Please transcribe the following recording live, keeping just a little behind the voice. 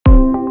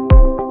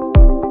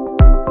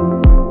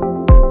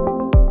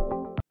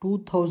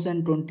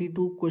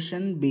2022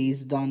 question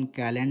based on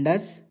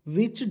calendars.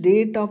 Which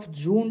date of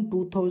June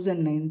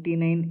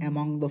 2099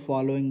 among the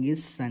following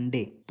is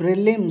Sunday?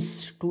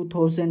 Prelims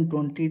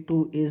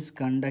 2022 is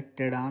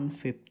conducted on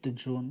 5th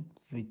June,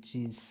 which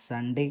is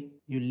Sunday.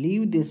 You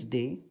leave this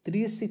day.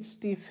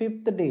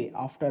 365th day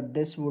after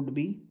this would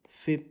be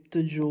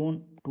 5th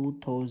June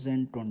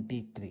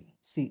 2023.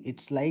 See,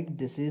 it's like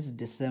this is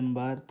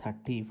December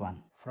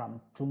 31.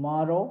 From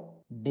tomorrow,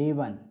 day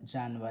 1,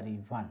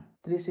 January 1.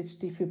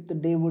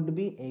 365th day would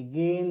be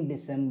again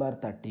December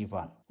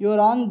 31. You are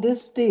on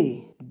this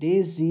day,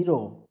 day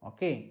 0.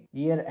 Okay,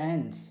 year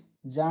ends.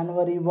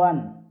 January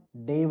 1,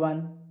 day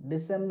 1,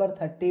 December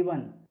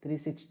 31.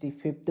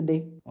 365th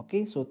day.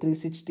 Okay, so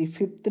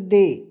 365th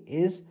day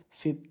is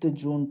 5th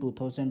June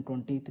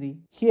 2023.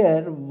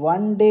 Here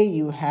one day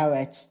you have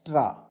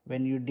extra.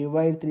 When you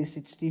divide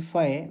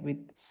 365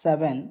 with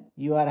 7,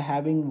 you are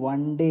having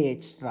one day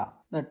extra.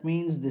 That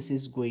means this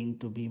is going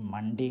to be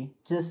Monday.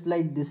 Just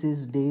like this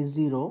is day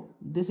 0,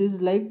 this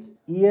is like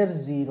year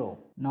 0.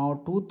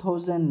 Now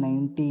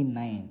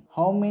 2099.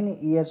 How many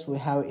years we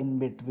have in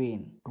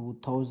between?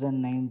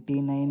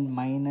 2099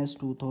 minus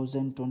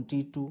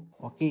 2022.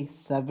 Okay,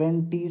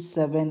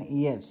 77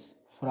 years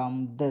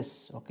from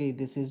this. Okay,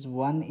 this is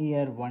 1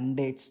 year, 1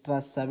 day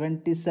extra.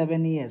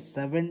 77 years,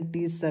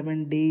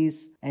 77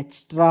 days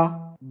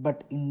extra.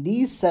 But in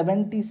these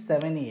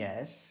 77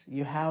 years,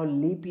 you have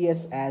leap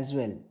years as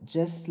well.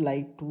 Just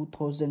like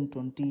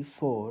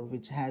 2024,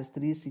 which has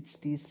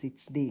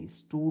 366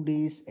 days, 2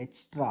 days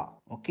extra.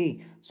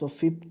 Okay, so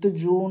 5th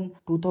June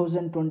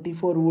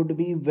 2024 would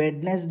be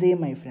Wednesday,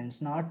 my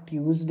friends, not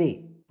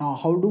Tuesday. Now,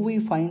 how do we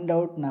find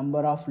out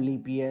number of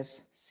leap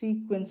years?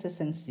 Sequences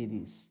and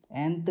series.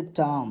 Nth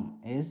term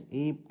is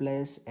a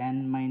plus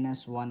n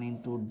minus 1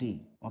 into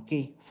d.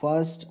 Okay,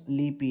 first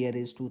leap year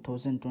is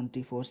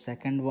 2024,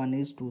 second one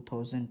is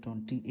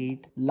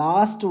 2028,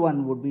 last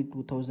one would be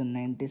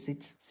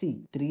 2096.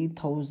 See,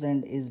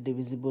 3000 is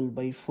divisible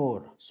by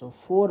 4, so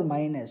 4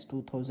 minus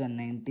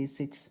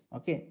 2096.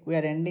 Okay, we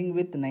are ending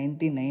with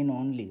 99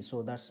 only,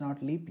 so that's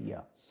not leap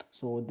year.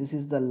 So this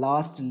is the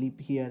last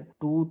leap year,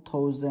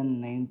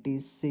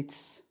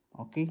 2096.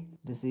 Okay,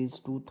 this is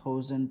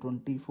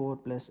 2024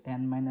 plus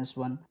n minus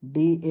 1.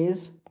 D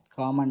is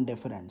common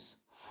difference,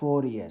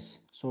 4 years.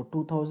 So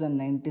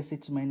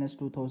 2096 minus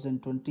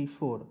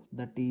 2024,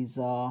 that is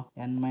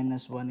n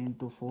minus 1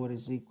 into 4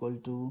 is equal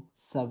to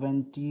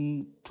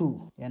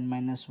 72. N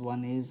minus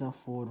 1 is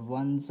 4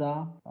 1s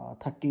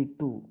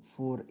 32,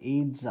 4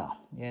 8s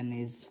n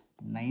is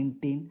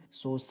 19.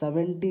 So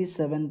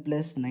 77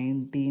 plus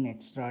 19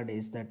 extra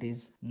days, that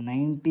is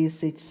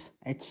 96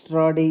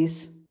 extra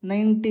days.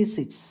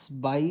 96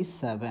 by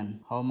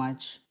 7, how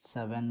much?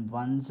 7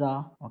 1s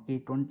okay,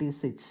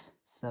 26.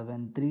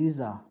 7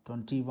 3s are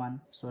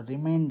 21. So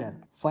remainder.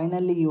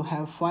 Finally, you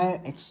have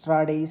 5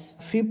 extra days.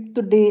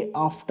 5th day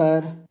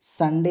after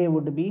Sunday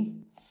would be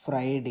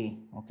Friday.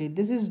 Okay,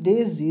 this is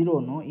day 0,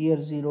 no? Year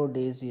 0,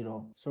 day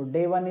 0. So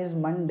day 1 is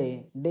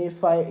Monday. Day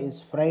 5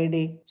 is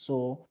Friday.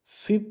 So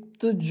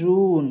 5th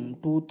June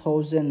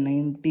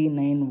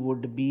 2099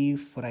 would be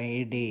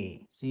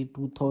Friday. See,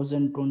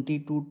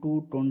 2022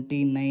 to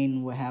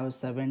 29 we have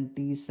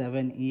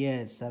 77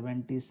 years,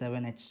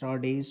 77 extra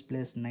days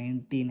plus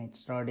 19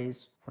 extra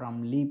days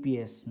from leap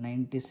years.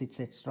 96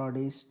 extra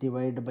days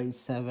divided by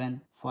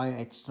 7, 5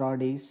 extra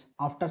days.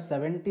 After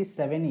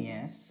 77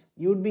 years,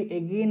 you would be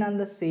again on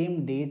the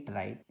same date,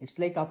 right? It's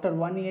like after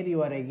 1 year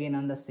you are again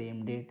on the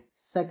same date.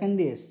 Second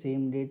year,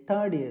 same date.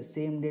 Third year,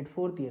 same date.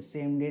 Fourth year,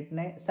 same date.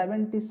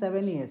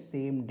 77 years,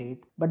 same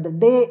date. But the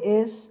day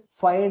is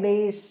 5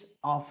 days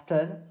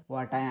after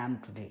what I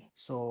am today.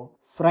 So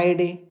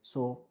Friday.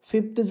 So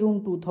 5th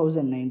June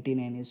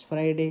 2099 is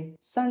Friday.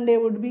 Sunday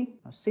would be,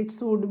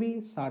 6th would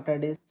be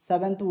Saturday.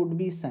 7th would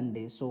be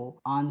Sunday. So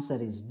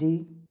answer is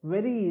D.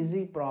 Very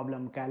easy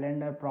problem.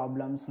 Calendar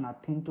problems,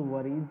 nothing to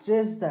worry.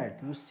 Just that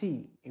you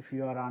see, if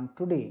you are on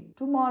today,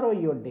 tomorrow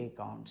your day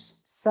counts.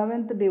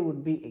 7th day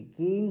would be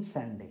again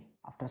Sunday.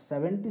 After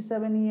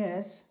 77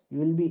 years, you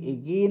will be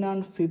again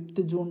on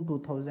 5th June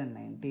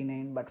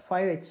 2099, but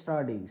 5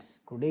 extra days.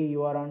 Today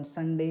you are on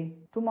Sunday,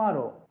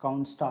 tomorrow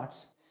count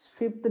starts.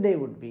 5th day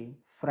would be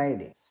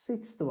Friday,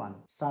 6th one,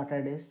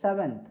 Saturday,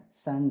 7th,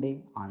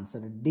 Sunday,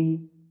 answer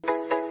D.